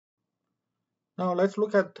Now let's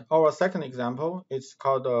look at our second example. It's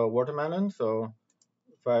called watermelon. So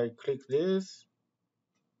if I click this,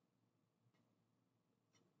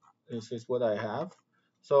 this is what I have.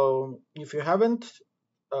 So if you haven't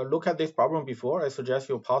looked at this problem before, I suggest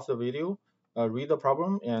you pause the video, read the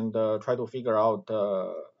problem, and try to figure out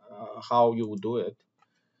how you would do it.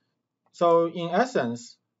 So in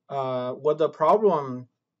essence, what the problem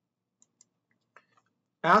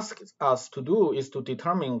asks us to do is to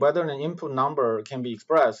determine whether an input number can be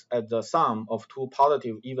expressed as the sum of two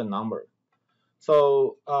positive even numbers.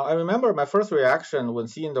 So I remember my first reaction when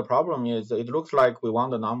seeing the problem is it looks like we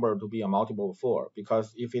want the number to be a multiple of 4,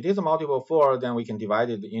 because if it is a multiple of 4, then we can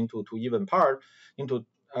divide it into two equal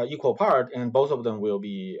part, and both of them will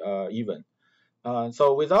be even.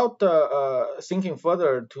 So without thinking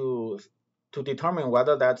further to determine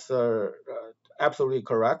whether that's absolutely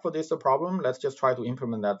correct for this problem, let's just try to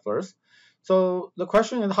implement that first. So the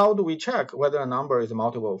question is, how do we check whether a number is a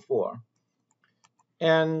multiple of 4?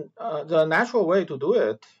 And the natural way to do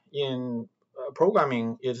it in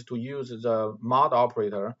programming is to use the mod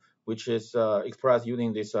operator, which is expressed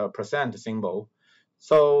using this percent symbol.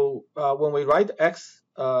 So when we write x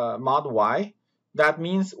mod y, that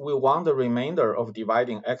means we want the remainder of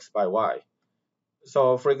dividing x by y.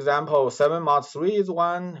 So for example, 7 mod 3 is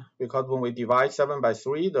 1, because when we divide 7 by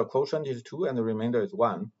 3, the quotient is 2 and the remainder is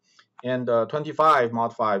 1. And 25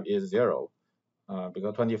 mod 5 is 0.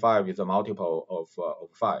 Because 25 is a multiple of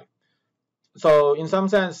 5. So in some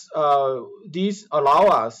sense, these allow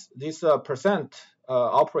us, this percent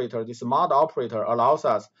operator, this mod operator allows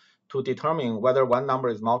us to determine whether one number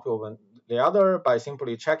is multiple of the other by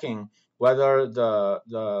simply checking whether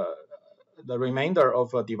the remainder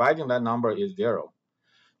of dividing that number is 0.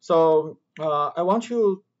 So I want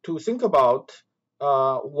you to think about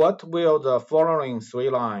what will the following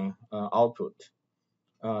 3-line output.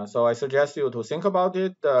 So I suggest you to think about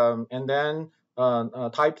it and then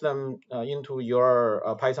type them into your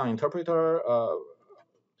Python interpreter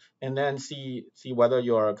and then see whether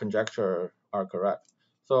your conjecture are correct.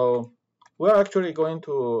 So we're actually going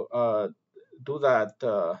to do that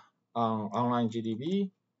on online GDB.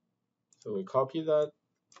 So we copy that.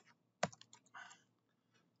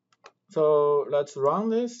 So let's run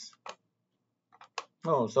this.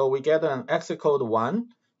 Oh, so we get an x equal 1.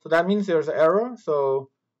 So that means there's an error.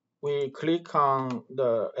 So we click on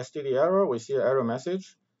the std error, we see an error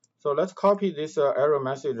message. So let's copy this error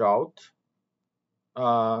message out.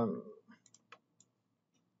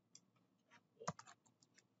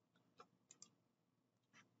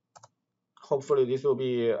 Hopefully this will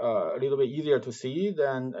be a little bit easier to see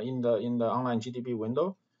than in the online GDB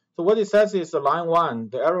window. So what it says is line 1,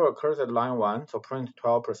 the error occurs at line 1, so print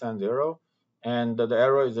 12% 0. And the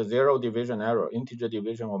error is a 0 division error, integer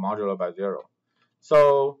division or modulo by 0.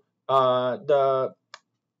 So the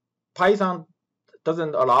Python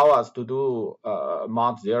doesn't allow us to do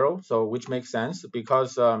mod 0, so which makes sense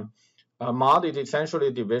because mod is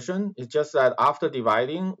essentially division. It's just that after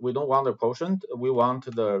dividing, we don't want the quotient, we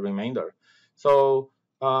want the remainder. So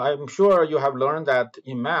I'm sure you have learned that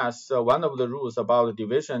in math, one of the rules about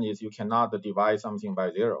division is you cannot divide something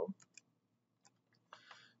by 0.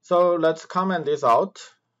 So let's comment this out.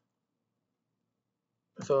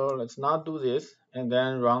 So let's not do this and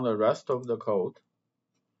then run the rest of the code.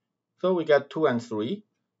 So we get 2 and 3.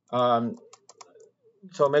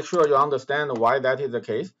 So make sure you understand why that is the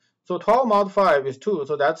case. So 12 mod 5 is 2,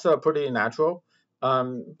 so that's pretty natural.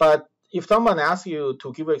 But if someone asks you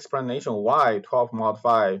to give an explanation why 12 mod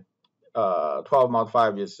 5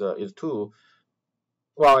 is 2,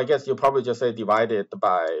 well, I guess you probably just say divide it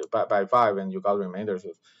by 5 and you got remainders.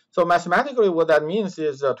 So mathematically, what that means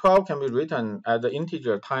is 12 can be written as the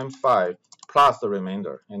integer times 5 plus the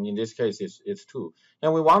remainder, and in this case, it's 2.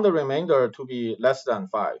 And we want the remainder to be less than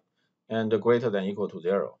 5 and greater than or equal to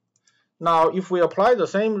 0. Now, if we apply the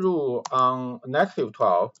same rule on negative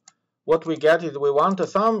 12, what we get is we want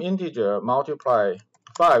some integer multiply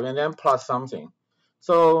 5 and then plus something.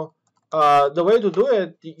 So the way to do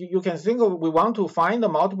it, you can think of, we want to find a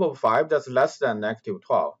multiple of 5 that's less than negative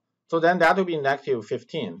 12. So then that will be negative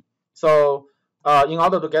 15. So in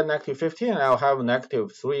order to get negative 15, I'll have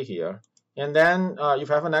negative 3 here. And then if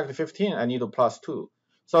I have a negative 15, I need a plus 2.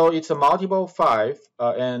 So it's a multiple 5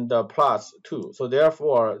 and plus 2. So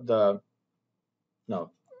therefore,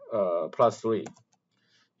 plus 3.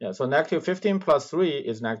 Yeah, so negative 15 plus 3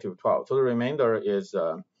 is negative 12. So the remainder is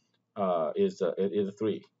 3.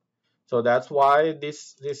 So that's why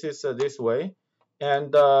this is this way.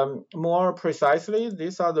 And more precisely,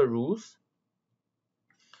 these are the rules.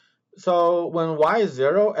 So when y is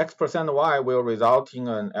 0, x% y will result in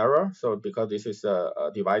an error. So because this is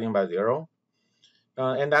dividing by 0.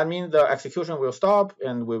 And that means the execution will stop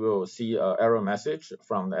and we will see an error message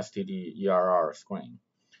from the stderr screen.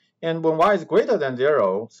 And when y is greater than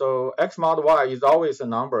 0, so x mod y is always a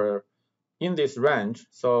number in this range.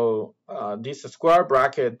 So this square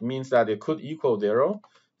bracket means that it could equal 0.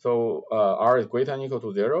 So r is greater than or equal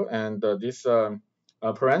to 0. And this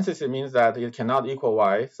parenthesis means that it cannot equal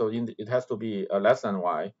y. So it has to be less than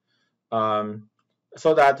y.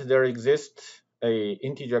 So that there exists a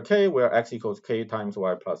integer k where x equals k times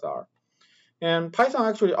y plus r. And Python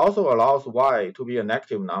actually also allows y to be a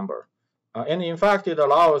negative number. And in fact, it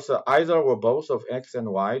allows either or both of x and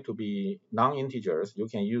y to be non-integers. You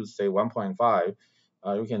can use, say, 1.5.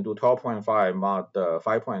 You can do 12.5 mod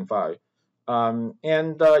 5.5.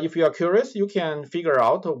 And if you are curious, you can figure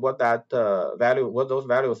out what that what those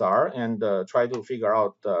values are, and try to figure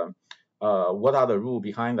out what are the rule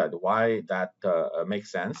behind that, why that makes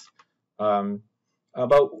sense.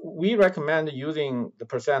 But we recommend using the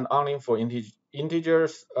percent only for integer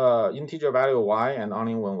value y, and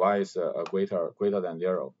only when y is greater than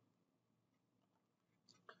 0.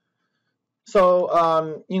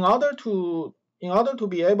 So in order to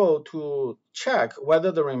be able to check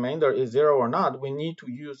whether the remainder is 0 or not, we need to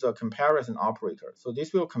use a comparison operator. So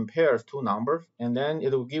this will compare two numbers, and then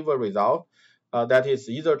it will give a result that is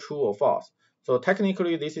either true or false. So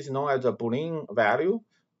technically, this is known as a Boolean value.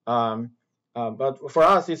 But for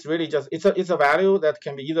us, it's really just it's a value that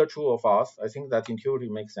can be either true or false. I think that intuitively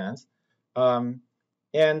makes sense.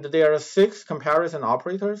 And there are 6 comparison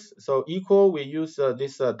operators. So equal, we use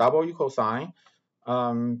this double equal sign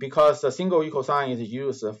because the single equal sign is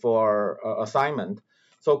used for assignment.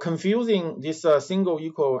 So confusing this single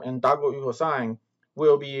equal and double equal sign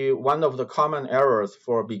will be one of the common errors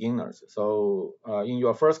for beginners. So in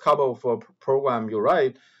your first couple of program you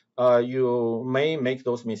write, you may make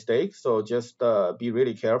those mistakes. So just be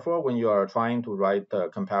really careful when you are trying to write the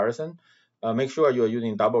comparison. Make sure you're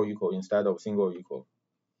using double equal instead of single equal.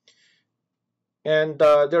 And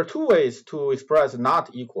there are 2 ways to express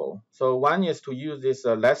not equal. So one is to use this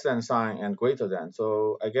less than sign and greater than.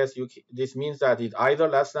 So I guess this means that it's either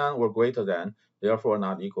less than or greater than, therefore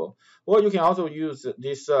not equal. Or you can also use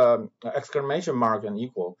this exclamation mark and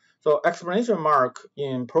equal. So exclamation mark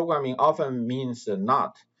in programming often means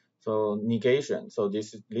not, so negation. So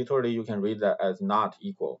this is literally, you can read that as not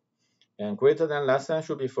equal. And greater than, less than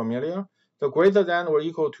should be familiar. So greater than or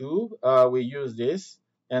equal to, we use this.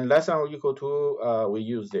 And less than or equal to, we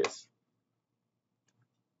use this.